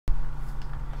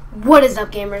What is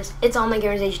up, gamers? It's All My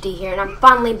Gamers HD here, and I'm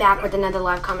finally back with another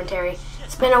live commentary.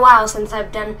 It's been a while since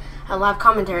I've done a live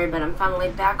commentary, but I'm finally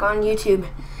back on YouTube.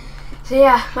 So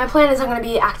yeah, my plan is I'm going to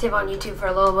be active on YouTube for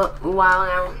a while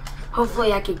now.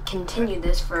 Hopefully I could continue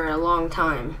this for a long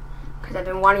time, because I've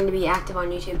been wanting to be active on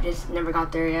YouTube, just never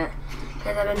got there yet.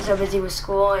 Because I've been so busy with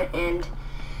school, and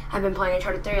I've been playing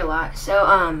Uncharted 3 a lot.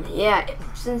 So, yeah,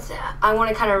 since I want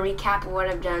to kind of recap what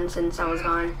I've done since I was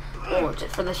gone,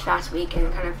 just for this past week,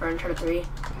 and kind of for Uncharted 3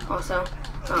 also.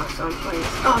 Oh, so I'm playing,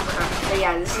 oh crap. So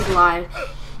yeah, this is live.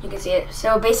 You can see it.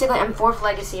 So basically, I'm 4th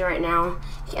Legacy right now.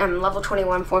 I'm level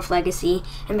 21, 4th Legacy.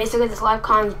 And basically, this live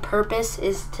com's purpose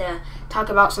is to talk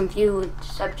about some few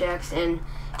subjects and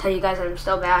tell you guys that I'm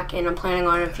still back, and I'm planning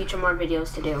on future more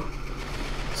videos to do.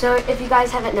 So if you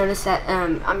guys haven't noticed that,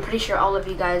 I'm pretty sure all of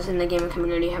you guys in the gaming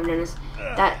community have noticed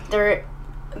that their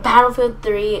Battlefield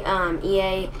 3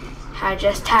 EA had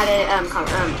just had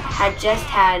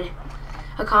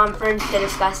a conference to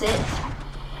discuss it,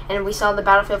 and we saw the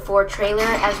Battlefield 4 trailer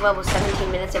as well as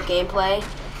 17 minutes of gameplay.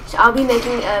 So I'll be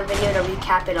making a video to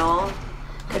recap it all,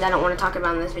 because I don't want to talk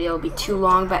about it in this video. It'll be too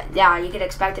long, but yeah, you could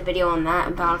expect a video on that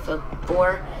in Battlefield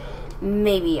 4.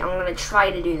 Maybe. I'm going to try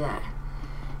to do that.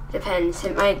 Depends.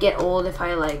 It might get old if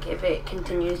it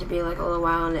continues to be like a little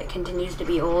while and it continues to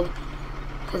be old,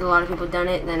 because a lot of people done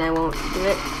it, then I won't do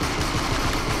it.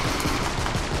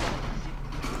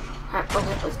 Alright,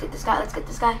 okay, let's get this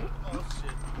guy,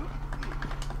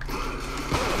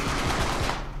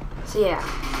 So yeah,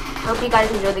 hope you guys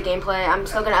enjoyed the gameplay. I'm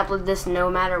still gonna upload this no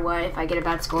matter what, if I get a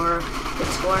bad score or good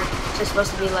score. It's just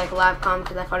supposed to be like live com,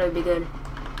 because I thought it would be good.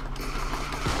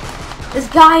 This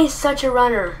guy is such a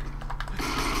runner.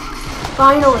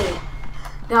 Finally!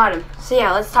 Got him. So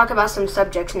yeah, let's talk about some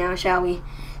subjects now, shall we?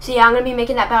 So yeah, I'm going to be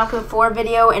making that Battlefield 4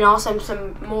 video and also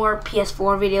some more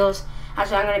PS4 videos.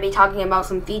 Actually, I'm going to be talking about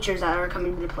some features that are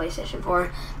coming to the PlayStation 4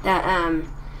 that,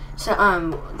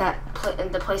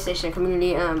 the PlayStation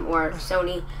community, or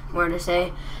Sony, more to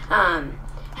say,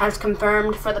 has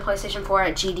confirmed for the PlayStation 4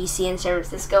 at GDC in San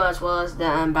Francisco, as well as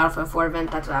the Battlefield 4 event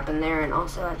that's happened there, and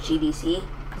also at GDC.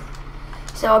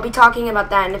 So I'll be talking about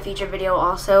that in a future video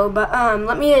also, but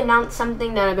let me announce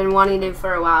something that I've been wanting to do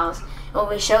for a while. It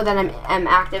will show that I'm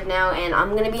active now, and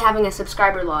I'm going to be having a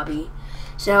subscriber lobby.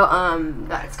 So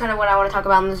that's kind of what I want to talk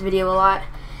about in this video a lot,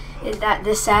 is that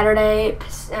this Saturday,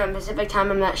 Pacific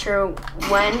time, I'm not sure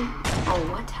when. Oh,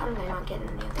 what? How did I not get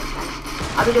any of this?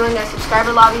 I'll be doing a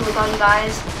subscriber lobby with all you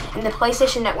guys, and the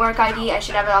PlayStation Network ID, I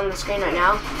should have it on the screen right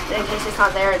now, but in case it's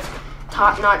not there, it's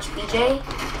topnotchpj.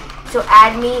 So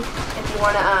add me if you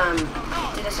want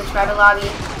to do the subscriber lobby.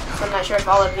 So I'm not sure if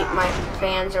all of my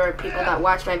fans or people that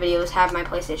watch my videos have my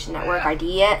PlayStation Network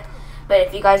ID yet. But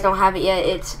if you guys don't have it yet,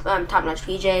 it's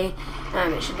topnotchpj.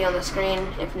 It should be on the screen.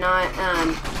 If not,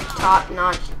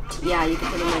 topnotch. Yeah, you can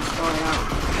pretty much spell it out.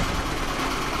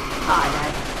 Oh, I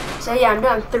died. So yeah, I'm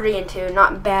doing 3 and 2.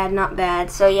 Not bad, not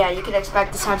bad. So yeah, you can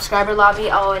expect the subscriber lobby.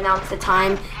 I'll announce the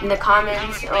time in the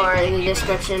comments or in the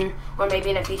description, or maybe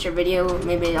in a future video.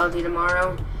 Maybe I'll do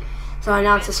tomorrow. So I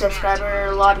announce the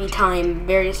subscriber lobby time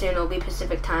very soon. It'll be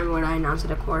Pacific time when I announce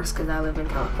it, of course, because I live in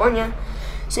California.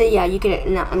 So yeah, you can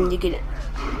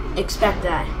expect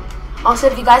that. Also,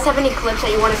 if you guys have any clips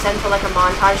that you want to send for like a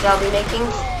montage that I'll be making,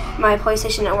 my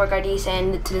PlayStation Network ID,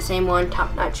 send it to the same one,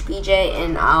 topnotchpj,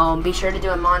 and I'll be sure to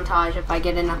do a montage if I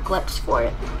get enough clips for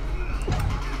it.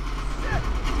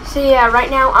 So yeah, right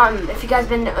now, if you guys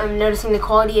been noticing, the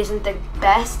quality isn't the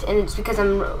best, and it's because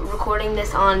I'm recording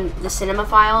this on the cinema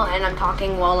file, and I'm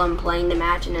talking while I'm playing the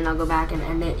match, and then I'll go back and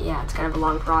end it. Yeah, it's kind of a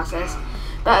long process.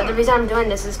 But the reason I'm doing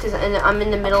this is because I'm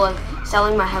in the middle of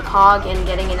selling my HOG and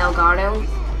getting an Elgato.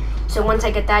 So once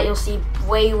I get that, you'll see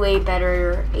way, way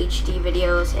better HD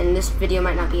videos, and this video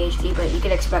might not be HD, but you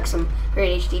can expect some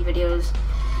great HD videos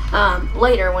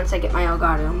later once I get my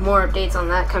Elgato. More updates on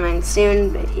that coming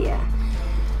soon, but yeah.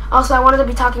 Also, I wanted to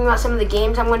be talking about some of the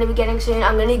games I'm going to be getting soon.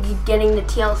 I'm going to be getting the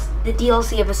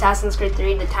DLC of Assassin's Creed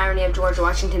 3, The Tyranny of George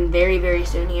Washington, very, very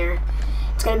soon here.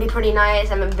 It's going to be pretty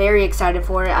nice. I'm very excited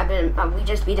for it. We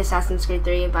just beat Assassin's Creed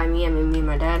 3 by me. I mean, me and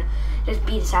my dad just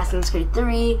beat Assassin's Creed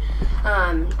 3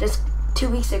 just 2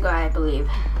 weeks ago, I believe.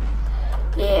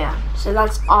 Yeah, so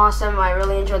that's awesome. I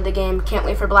really enjoyed the game. Can't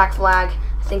wait for Black Flag.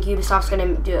 I think Ubisoft's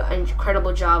going to do an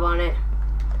incredible job on it.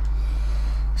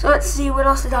 So let's see what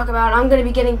else to talk about. I'm going to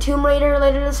be getting Tomb Raider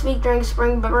later this week during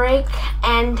spring break,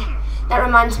 and that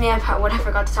reminds me of what I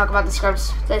forgot to talk about, the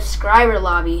subscriber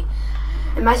lobby.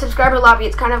 In my subscriber lobby,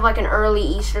 it's kind of like an early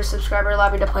Easter subscriber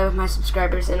lobby to play with my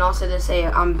subscribers, and also to say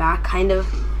I'm back kind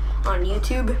of on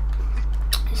YouTube.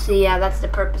 So yeah, that's the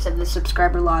purpose of the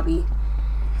subscriber lobby.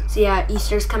 So yeah,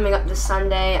 Easter's coming up this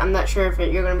Sunday. I'm not sure if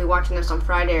you're going to be watching this on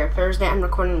Friday or Thursday. I'm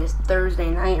recording this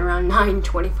Thursday night around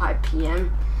 9:25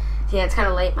 p.m. So yeah, it's kind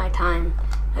of late my time.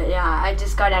 But yeah, I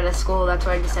just got out of school. That's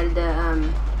why I decided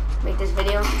to make this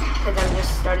video, because I've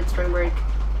just started spring break.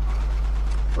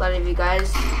 A lot of you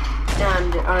guys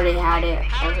already had it.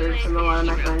 I've heard from a lot of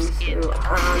my friends who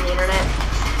are on the internet,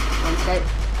 on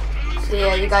Skype. So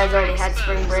yeah, you guys already had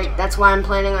spring break. That's why I'm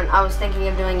planning on, I was thinking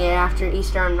of doing it after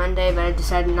Easter on Monday, but I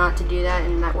decided not to do that,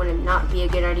 and that would not be a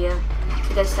good idea,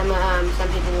 because some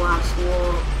people will have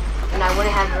school, and I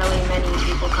wouldn't have really many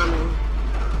people coming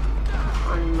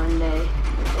on Monday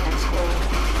if they had school.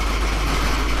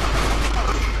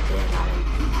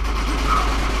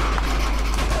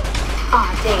 Ah,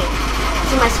 oh, dang it.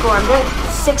 See my score. I'm doing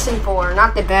 6-4.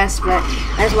 Not the best, but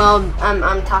as well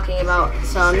I'm talking about,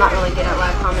 so I'm not really good at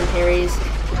live commentaries.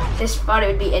 Just thought it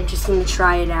would be interesting to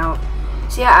try it out.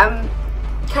 So yeah, I'm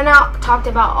kind of talked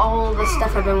about all the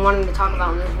stuff I've been wanting to talk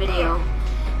about in this video.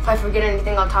 If I forget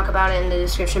anything, I'll talk about it in the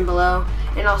description below.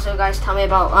 And also, guys, tell me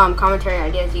about commentary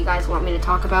ideas you guys want me to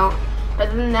talk about. But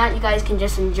other than that, you guys can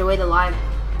just enjoy the live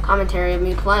commentary of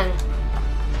me playing.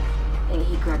 And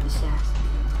he grabbed his ass.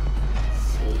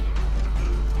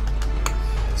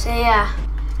 So yeah,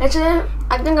 that's it.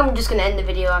 I think I'm just gonna end the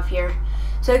video off here.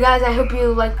 So guys, I hope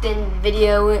you liked the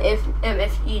video. If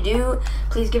you do,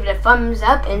 please give it a thumbs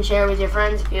up and share with your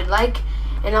friends if you'd like.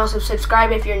 And also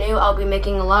subscribe if you're new. I'll be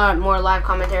making a lot more live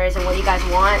commentaries on what you guys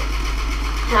want.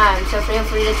 So feel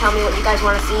free to tell me what you guys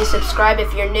want to see. Subscribe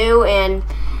if you're new, and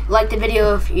like the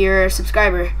video if you're a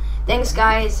subscriber. Thanks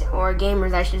guys, or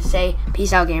gamers I should say.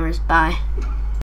 Peace out gamers. Bye.